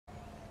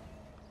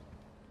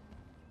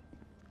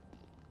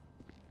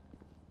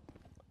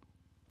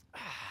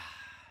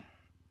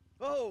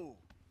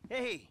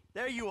Hey,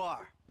 there you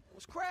are.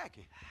 What's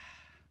cracking?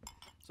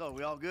 So,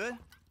 we all good?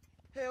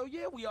 Hell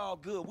yeah, we all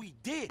good. We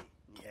did it.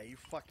 Yeah, you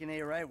fucking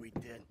A right, we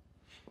did.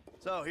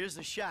 So, here's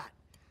the shot.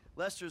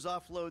 Lester's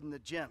offloading the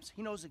gems.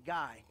 He knows a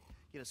guy.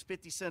 Get us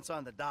 50 cents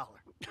on the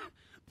dollar.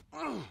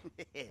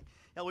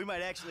 Hell, we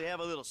might actually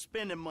have a little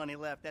spending money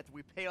left after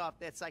we pay off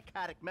that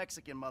psychotic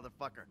Mexican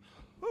motherfucker.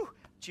 Whew.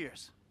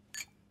 Cheers.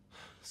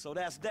 So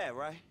that's that,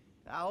 right?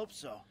 I hope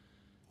so.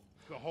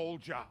 The whole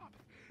job.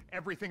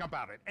 Everything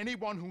about it.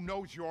 Anyone who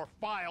knows your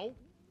file,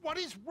 what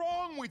is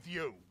wrong with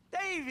you?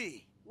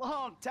 Davey!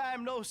 Long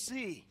time no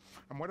see.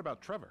 And what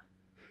about Trevor?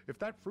 If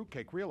that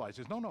fruitcake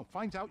realizes,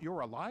 finds out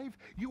you're alive,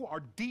 you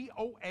are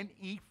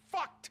D-O-N-E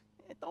fucked.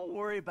 Don't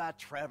worry about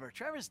Trevor.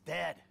 Trevor's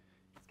dead.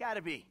 It's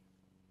gotta be.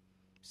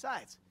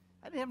 Besides,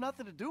 I didn't have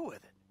nothing to do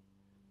with it.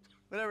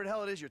 Whatever the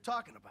hell it is you're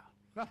talking about.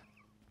 Huh?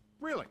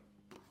 Really?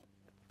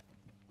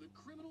 The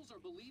criminals are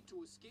believed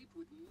to escape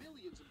with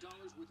millions of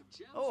dollars worth of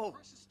gems,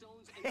 precious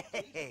stones, and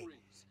engagement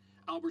rings.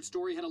 Albert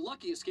Story had a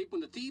lucky escape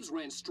when the thieves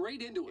ran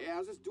straight into it. Yeah, I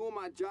was just doing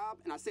my job,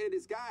 and I say to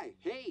this guy,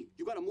 hey,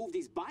 you gotta move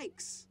these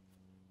bikes.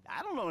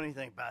 I don't know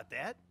anything about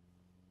that.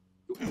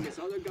 And this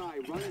other guy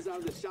runs out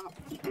of the shop,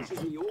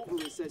 pushes me over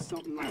and says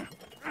something like,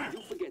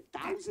 you forget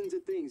thousands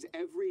of things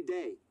every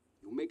day.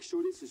 You'll make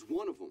sure this is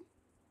one of them.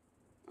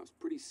 That was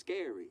pretty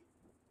scary.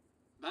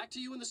 Back to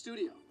you in the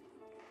studio.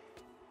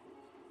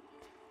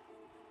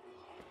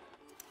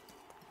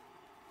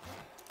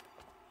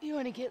 You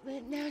want to get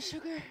lit now,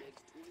 sugar?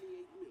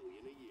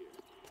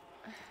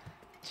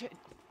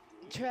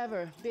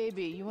 Trevor,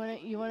 baby, you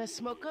wanna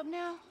smoke up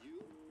now?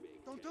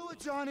 Don't do it,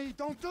 Johnny.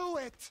 Don't do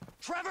it.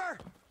 Trevor!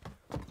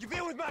 You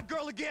been with my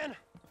girl again?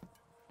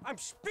 I'm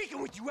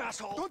speaking with you,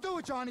 asshole! Don't do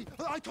it, Johnny.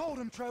 I told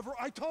him, Trevor.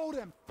 I told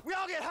him. We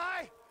all get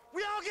high!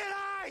 We all get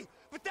high!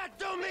 But that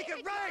don't make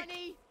it right!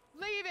 Johnny,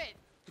 leave it!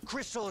 The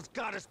crystal has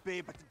got us,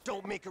 babe, but that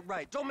don't make it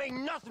right. Don't make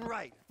nothing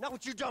right. Not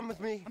what you done with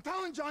me. I'm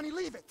telling Johnny,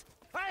 leave it.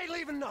 I ain't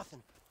leaving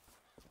nothing.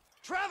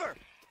 Trevor!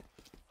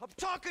 I'm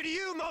talking to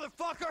you,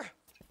 motherfucker!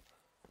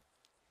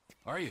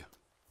 Are you?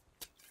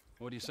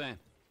 What are you saying?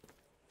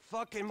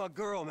 Fucking my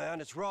girl, man.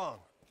 It's wrong.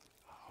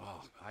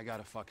 Well, I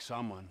gotta fuck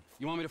someone.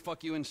 You want me to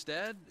fuck you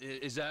instead?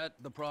 Is that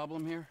the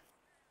problem here?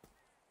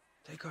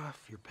 Take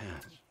off your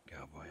pants,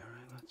 cowboy, all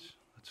right?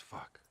 Let's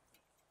fuck.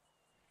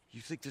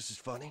 You think this is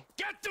funny?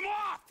 Get them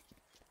off!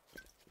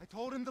 I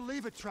told him to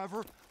leave it,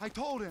 Trevor. I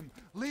told him.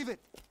 Leave it.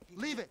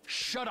 Leave it.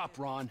 Shut up,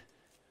 Ron.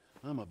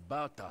 I'm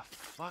about to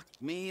fuck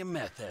me a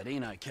meth head,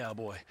 ain't I,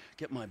 cowboy?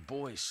 Get my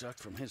boy sucked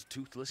from his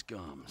toothless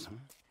gums, huh?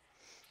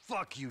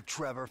 Fuck you,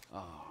 Trevor.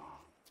 Oh.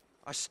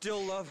 I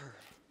still love her.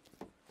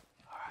 All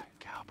right,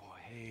 cowboy.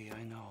 Hey,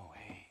 I know.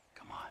 Hey,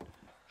 come on.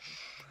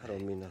 I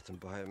don't mean nothing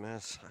by it,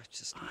 man.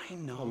 I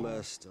know. I'm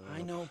messed up.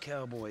 I know,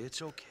 cowboy.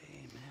 It's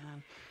okay,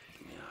 man.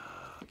 Give me a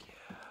hug,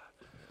 yeah.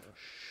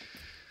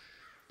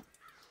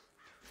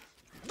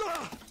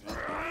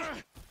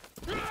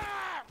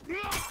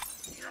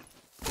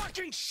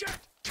 Fucking shit!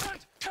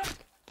 Cunt! Cunt!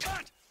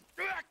 Cunt!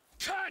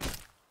 Cunt!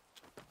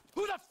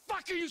 Who the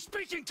fuck are you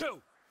speaking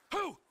to?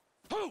 Who?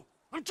 Who?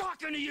 I'm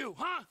talking to you,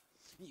 huh?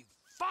 You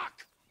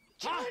fuck!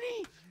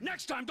 Johnny! Huh?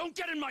 Next time, don't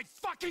get in my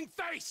fucking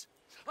face!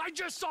 I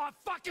just saw a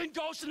fucking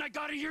ghost and I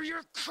gotta hear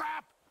your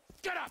crap!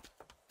 Get up!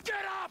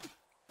 Get up!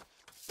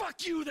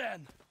 Fuck you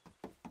then!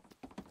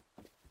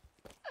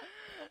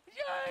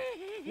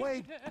 Johnny!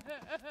 Wait.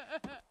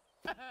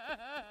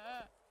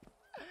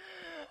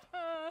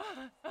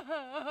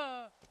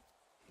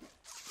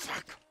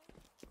 Fuck!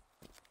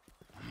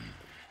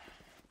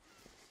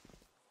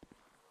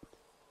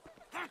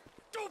 That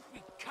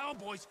dopey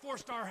cowboys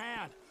forced our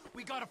hand.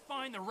 We gotta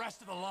find the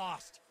rest of the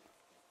lost.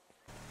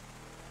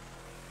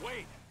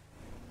 Wait.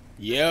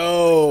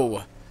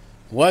 Yo,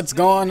 what's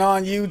going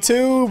on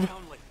YouTube?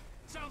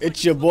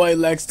 It's your boy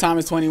Lex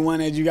Thomas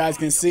 21. As you guys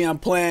can see, I'm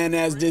playing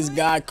as this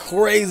guy,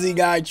 crazy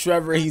guy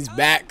Trevor. He's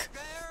back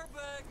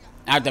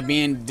after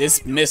being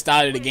dismissed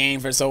out of the game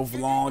for so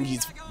long.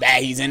 He's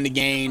back. He's in the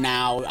game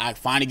now. I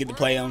finally get to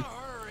play him.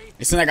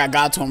 It seems like I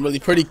got to him really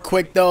pretty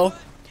quick though,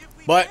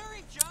 but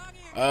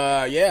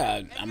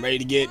yeah, I'm ready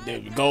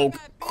to go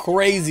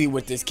crazy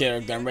with this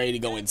character. I'm ready to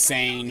go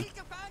insane.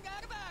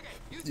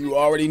 You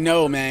already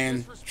know,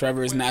 man.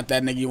 Trevor is not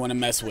that nigga you want to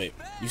mess with.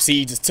 You see,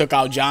 he just took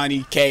out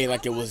Johnny K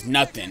like it was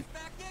nothing.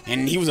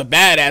 And he was a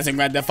badass in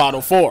Grand Theft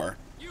Auto 4.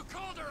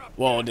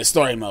 Well, the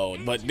story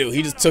mode. But, dude,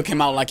 he just took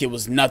him out like it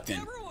was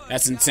nothing.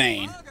 That's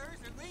insane.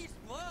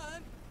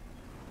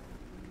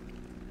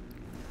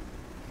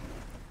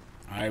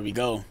 Alright, here we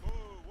go.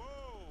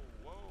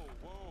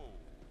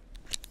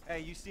 Hey,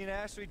 you seen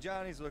Ashley?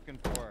 Johnny's looking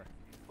for her.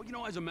 Well, you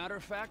know, as a matter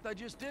of fact, I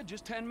just did,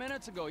 just 10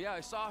 minutes ago. Yeah,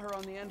 I saw her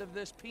on the end of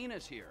this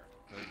penis here.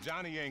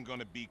 Johnny ain't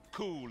gonna be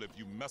cool if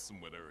you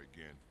messing with her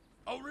again.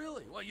 Oh,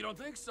 really? Well, you don't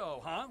think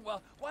so, huh?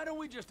 Well, why don't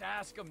we just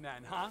ask him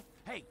then, huh?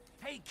 Hey,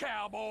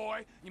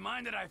 cowboy, you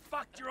mind that I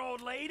fucked your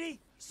old lady?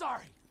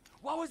 Sorry.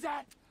 What was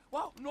that?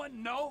 Well,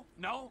 no,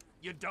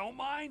 You don't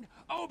mind?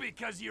 Oh,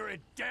 because you're a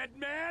dead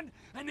man?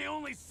 And the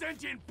only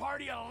sentient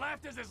part you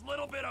left is this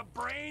little bit of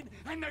brain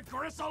and the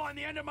gristle on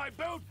the end of my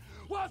boot?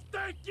 Well,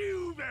 thank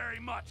you very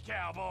much,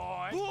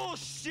 cowboy.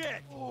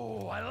 Bullshit!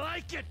 Oh, I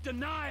like it,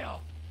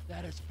 denial.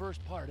 That is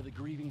first part of the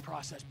grieving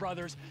process,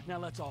 brothers. Now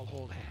let's all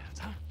hold hands,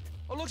 huh?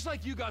 Oh, looks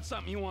like you got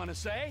something you want to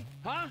say,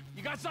 huh?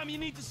 You got something you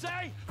need to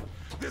say?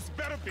 This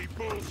better be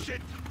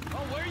bullshit. Oh,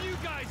 where you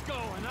guys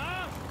going,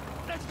 huh?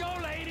 Let's go,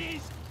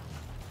 ladies.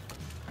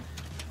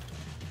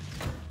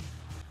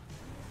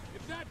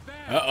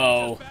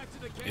 Uh-oh.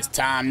 It's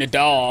time to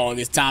dog.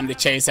 It's time to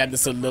chase after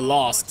the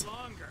lost.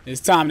 It's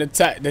time to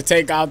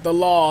take out the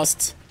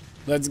lost.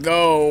 Let's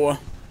go.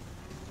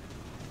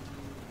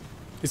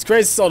 It's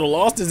crazy. So the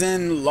lost is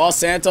in Los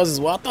Santos as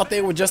well. I thought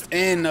they were just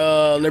in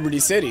Liberty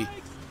City.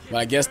 But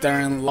I guess they're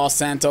in Los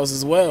Santos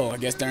as well. I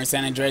guess they're in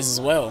San Andreas as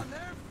well.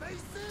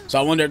 So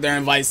I wonder if they're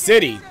in Vice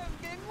City.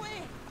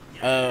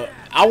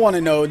 I want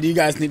to know, do you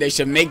guys think they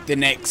should make the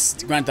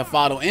next Grand Theft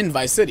Auto in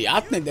Vice City?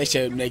 I think they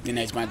should make the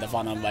next Grand Theft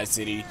Auto in Vice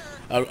City.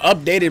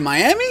 Updated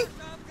Miami?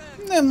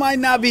 That might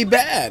not be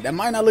bad. That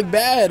might not look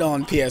bad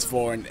on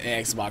PS4 and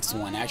Xbox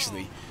One,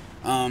 actually.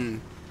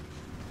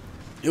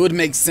 It would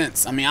make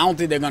sense. I mean, I don't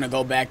think they're going to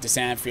go back to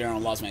San Fierro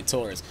and Los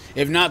Venturas.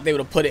 If not, they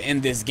would have put it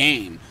in this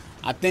game.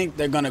 I think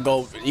they're going to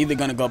go, either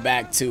going to go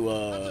back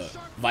to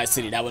Vice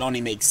City. That would only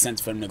make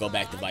sense for them to go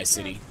back to Vice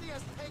City.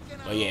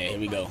 But yeah, here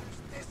we go.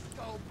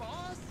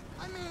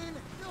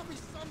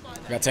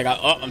 Gotta take out.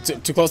 Oh, I'm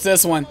too close to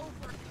this one.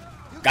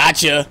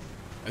 Gotcha.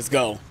 Let's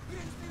go.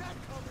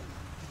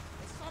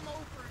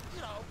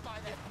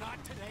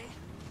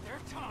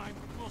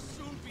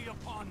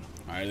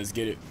 Alright, let's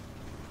get it.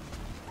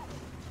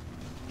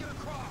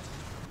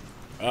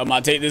 I'm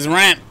about to take this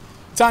ramp.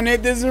 Time to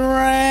hit this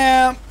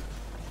ramp.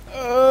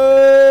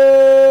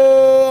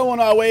 Oh, I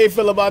wonder how Wade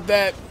feel about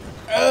that.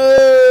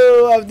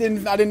 Oh, I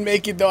didn't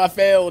make it though. I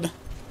failed.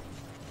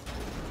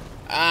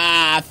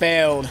 Ah, I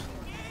failed.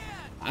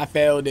 I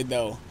failed it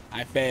though.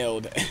 I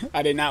failed.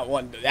 I did not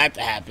want that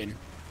to happen.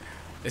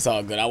 It's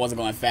all good. I wasn't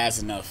going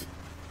fast enough.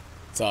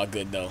 It's all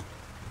good though.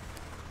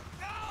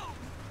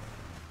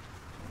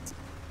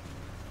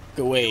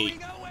 Good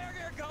wait.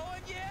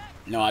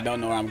 No, I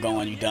don't know where I'm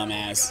going, you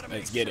dumbass.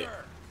 Let's get it.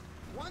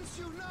 Once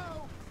you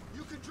know,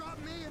 you could drop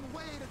me and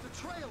Wade at the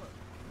trailer.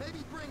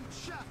 Maybe bring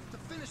Chef to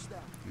finish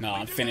that. No,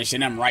 I'm finishing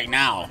them right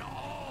now.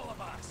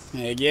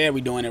 Yeah,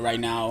 we doing it right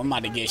now. I'm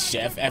about to get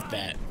Chef. F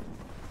that.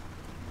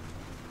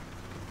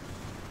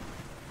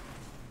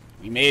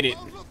 We made it.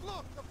 Oh,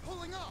 look, they're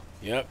pulling up.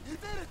 Yep. You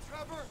did it,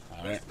 Trevor.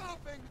 Alright.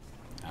 Stopping.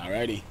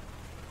 Alrighty.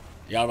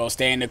 Y'all gonna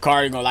stay in the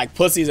car, you gonna like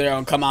pussies, or y'all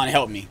gonna come out and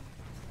help me?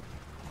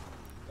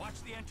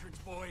 Watch the entrance,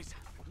 boys.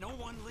 No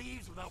one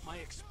leaves without my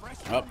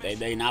express. Oh,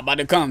 they not about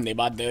to come. They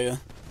about to.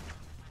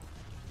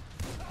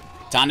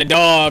 Time to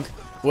dog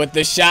with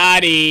the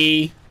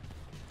shotty.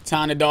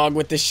 Time to dog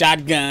with the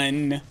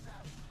shotgun.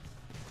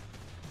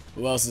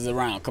 Who else is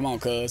around? Come on,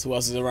 cuz. Who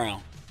else is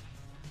around?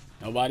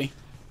 Nobody?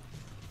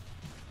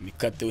 Let me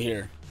cut through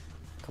here.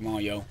 Come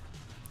on, yo.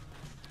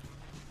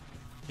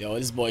 Yo,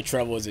 this boy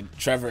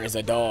Trevor is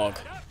a dog.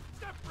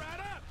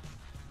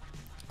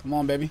 Come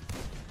on, baby.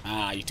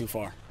 Ah, you too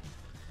far.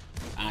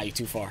 Ah, you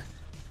too far.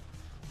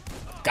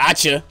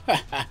 Gotcha.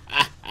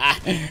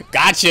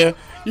 Gotcha.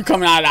 You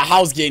coming out of the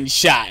house getting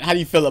shot. How do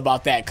you feel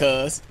about that,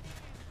 cuz?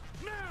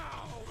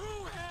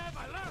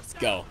 Let's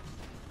go.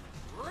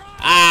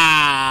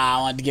 Ah,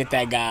 I wanted to get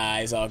that guy.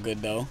 It's all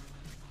good, though.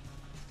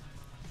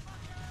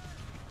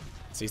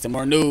 See some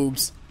more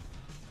noobs.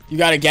 You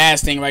got a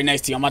gas thing right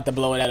next to you. I'm about to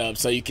blow that up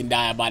so you can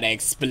die by the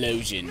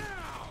explosion.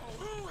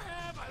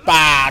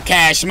 Bah,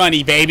 cash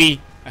money,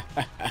 baby.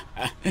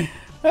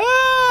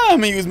 I'm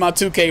gonna use my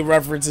 2K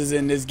references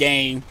in this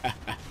game.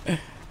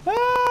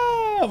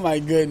 Oh my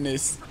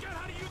goodness.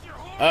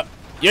 Oh,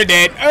 you're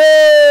dead.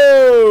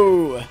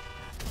 Oh!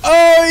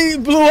 Oh, he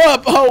blew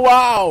up. Oh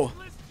wow.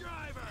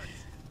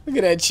 Look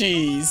at that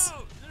cheese.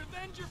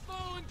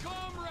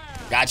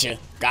 Gotcha.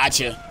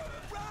 Gotcha.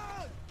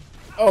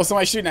 Oh,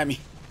 somebody's shooting at me.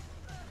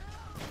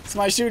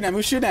 Somebody's shooting at me.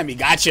 Who's shooting at me?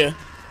 Gotcha.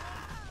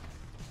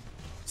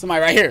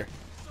 Somebody right here.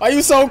 Why are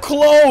you so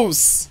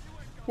close?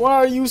 Why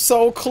are you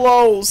so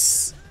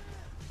close?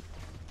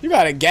 You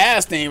got a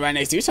gas thing right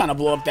next to you. You're trying to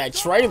blow up that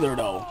trailer,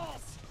 though.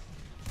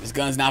 This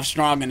gun's not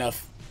strong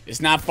enough. It's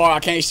not far. I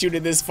can't shoot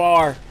it this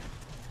far.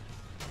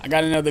 I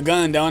got another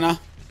gun, don't I?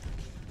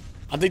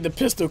 I think the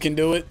pistol can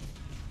do it.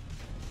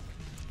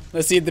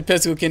 Let's see if the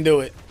pistol can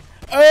do it.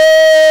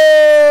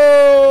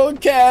 Oh,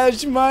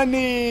 cash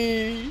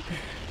money.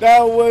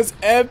 That was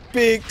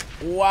epic.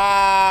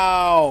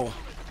 Wow.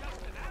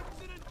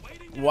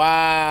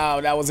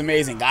 Wow, that was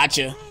amazing.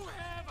 Gotcha.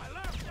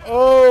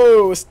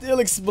 Oh, still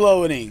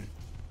exploding.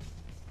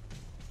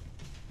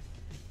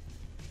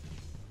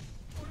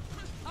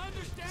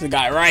 There's a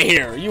guy right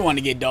here. You want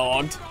to get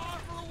dogged.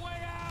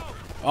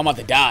 Oh, I'm about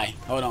to die.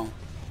 Hold on.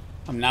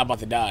 I'm not about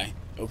to die.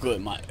 Oh,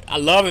 good. I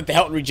love that the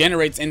health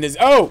regenerates in this.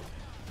 Oh!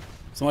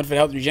 So much for the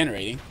health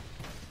regenerating.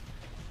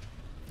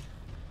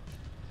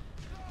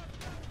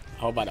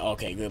 How about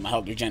okay, good. My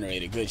health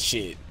regenerated. Good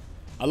shit.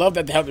 I love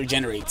that the health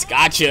regenerates.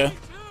 Gotcha.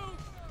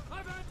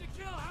 I've had to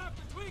kill half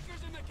the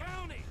tweakers in the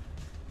county.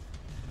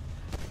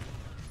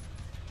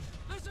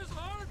 This is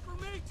hard for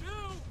me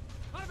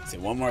too. Is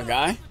it one more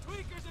guy?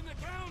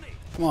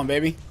 Come on,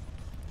 baby.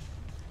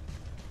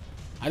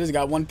 I just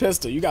got one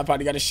pistol. You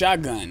probably got a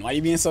shotgun. Why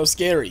you being so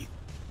scary?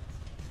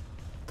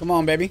 Come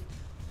on, baby.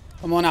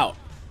 Come on out.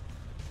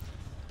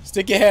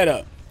 Stick your head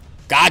up.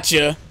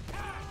 Gotcha.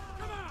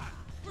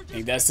 I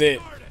think that's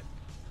it.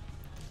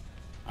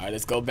 Alright,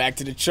 let's go back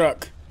to the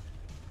truck.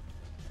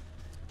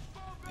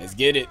 Let's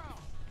get it.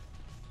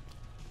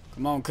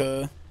 Come on,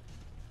 cuz.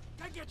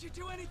 Can I get you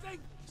to anything?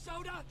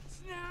 Soda?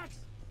 Snacks?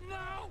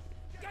 No?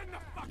 Get in the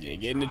fucking Yeah,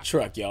 get in the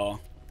truck,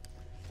 y'all.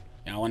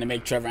 Y'all want to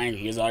make Trevor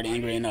angry. He's already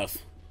angry enough.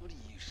 What are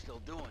you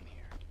still doing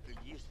here?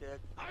 You said?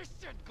 I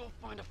said go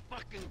find a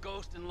fucking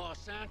ghost in Los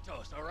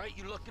Santos, alright?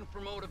 You looking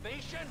for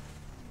motivation?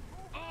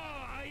 Oh,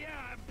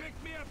 yeah, pick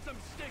me up some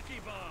sticky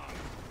bombs.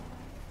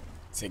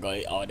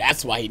 Oh,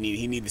 that's why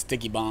he need the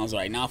sticky bombs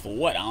right now. For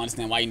what? I don't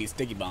understand why you need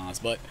sticky bombs,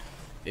 but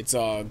it's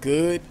all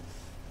good.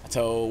 I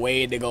told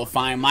Wade to go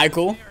find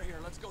Michael.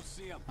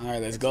 All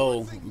right, let's go.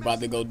 We're about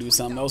to go do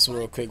something else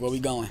real quick. Where we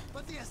going?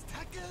 But the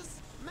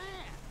Aztecas, man.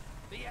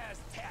 The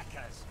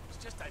Aztecas.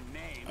 It's just a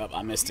name. Oh,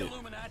 I missed it.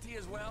 Illuminati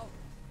as well.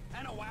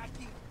 And a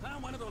wacky.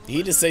 Did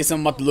he just say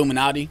something about the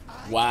Illuminati?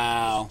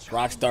 Wow,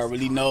 Rockstar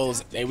really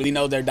knows. They really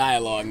know their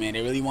dialogue, man.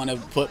 They really want to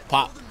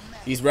pop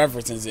these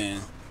references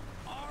in.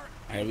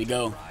 Here we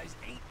go.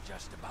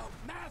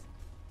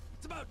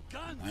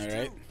 All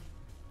right.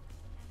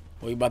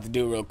 What we about to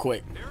do real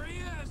quick?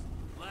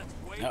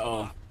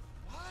 Uh-oh.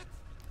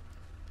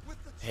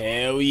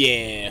 Hell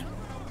yeah.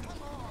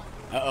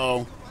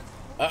 Uh-oh.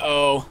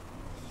 Uh-oh.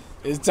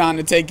 It's time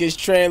to take his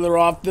trailer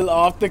off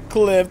the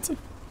cliff.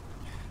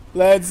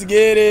 Let's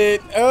get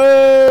it.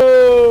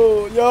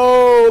 Oh,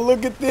 yo,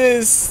 look at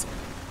this.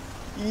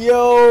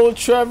 Yo,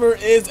 Trevor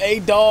is a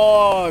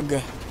dog.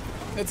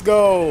 Let's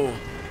go.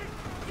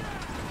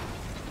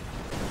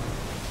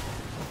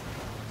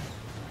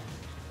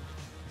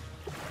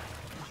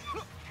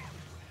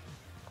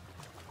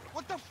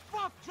 What the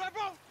fuck,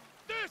 Trevor?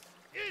 This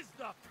is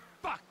the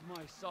fuck,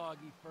 my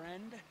soggy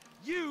friend.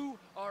 You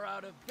are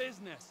out of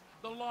business.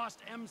 The Lost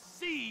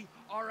MC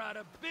are out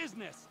of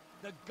business.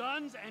 The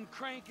guns and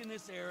crank in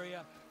this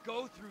area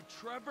go through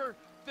Trevor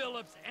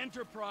Phillips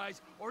Enterprise,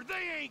 or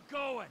they ain't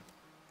going.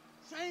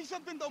 Saying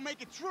something don't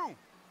make it true.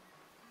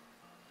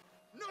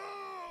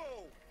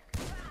 No!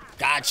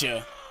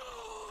 Gotcha.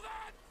 Oh,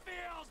 that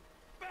feels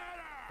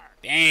better.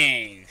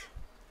 Dang.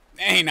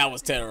 Dang, that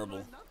was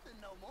terrible.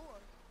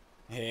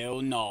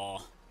 Hell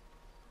no.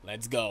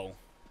 Let's go.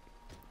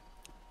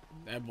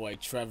 That boy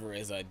Trevor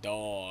is a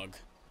dog.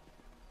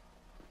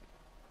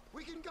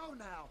 We can go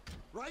now,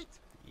 right?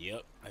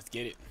 Yep, let's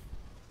get it.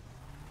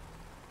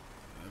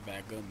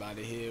 Back up out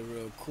of here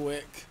real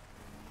quick.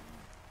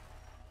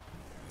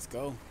 Let's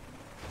go.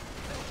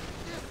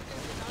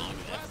 I don't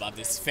give a F about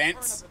this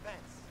fence.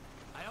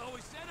 I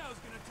always said I was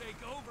gonna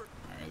take over.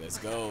 Alright, let's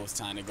go. It's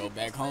time to go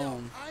back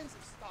home.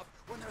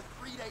 When they're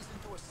 3 days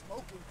into a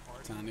smoking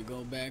party. Time to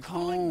go back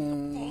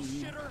home.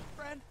 Bullshitter,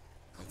 friend.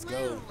 Let's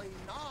go. Clearly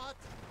not.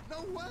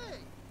 No way.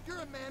 You're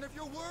a man of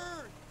your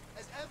word,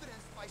 as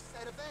evidenced by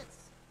said events.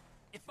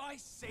 If I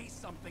say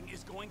something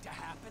is going to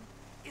happen,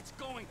 it's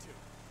going to.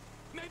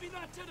 Maybe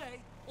not today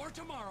or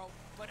tomorrow,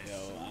 but as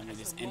soon I'm gonna as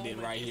just the end it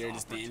moment right is here.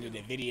 Just the end of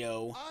the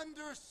video.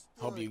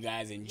 Understood. Hope you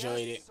guys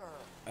enjoyed Yes,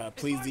 it.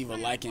 Please leave a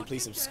like and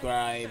please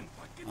subscribe.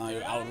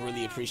 I would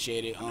really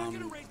appreciate it.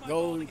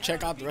 Go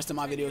check out the rest of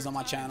my videos on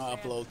my channel. I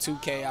upload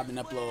 2K. I've been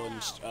uploading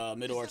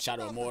Middle-earth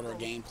Shadow of Mordor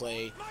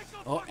gameplay.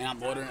 Oh, and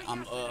I'm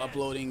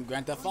uploading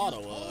Grand Theft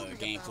Auto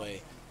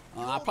gameplay.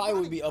 I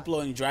probably would be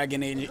uploading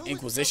Dragon Age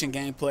Inquisition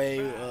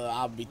gameplay.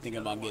 I'll be thinking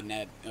about getting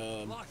that.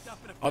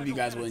 Hope you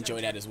guys will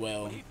enjoy that as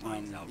well.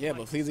 Yeah,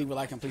 but please leave a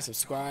like and please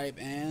subscribe.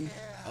 And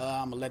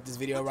I'm gonna let this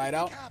video ride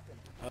out.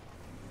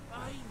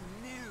 I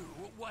knew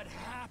what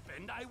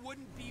happened. I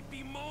wouldn't be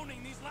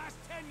bemoaning these last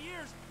 10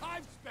 years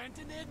I've spent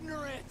in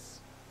ignorance.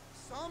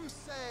 Some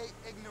say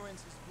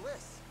ignorance is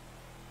bliss.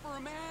 For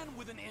a man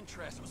with an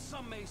interest,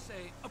 some may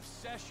say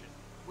obsession,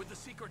 with the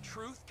secret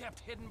truth kept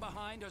hidden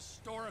behind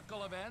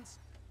historical events.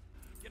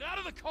 Get out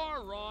of the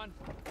car, Ron.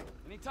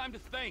 Any time to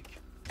think.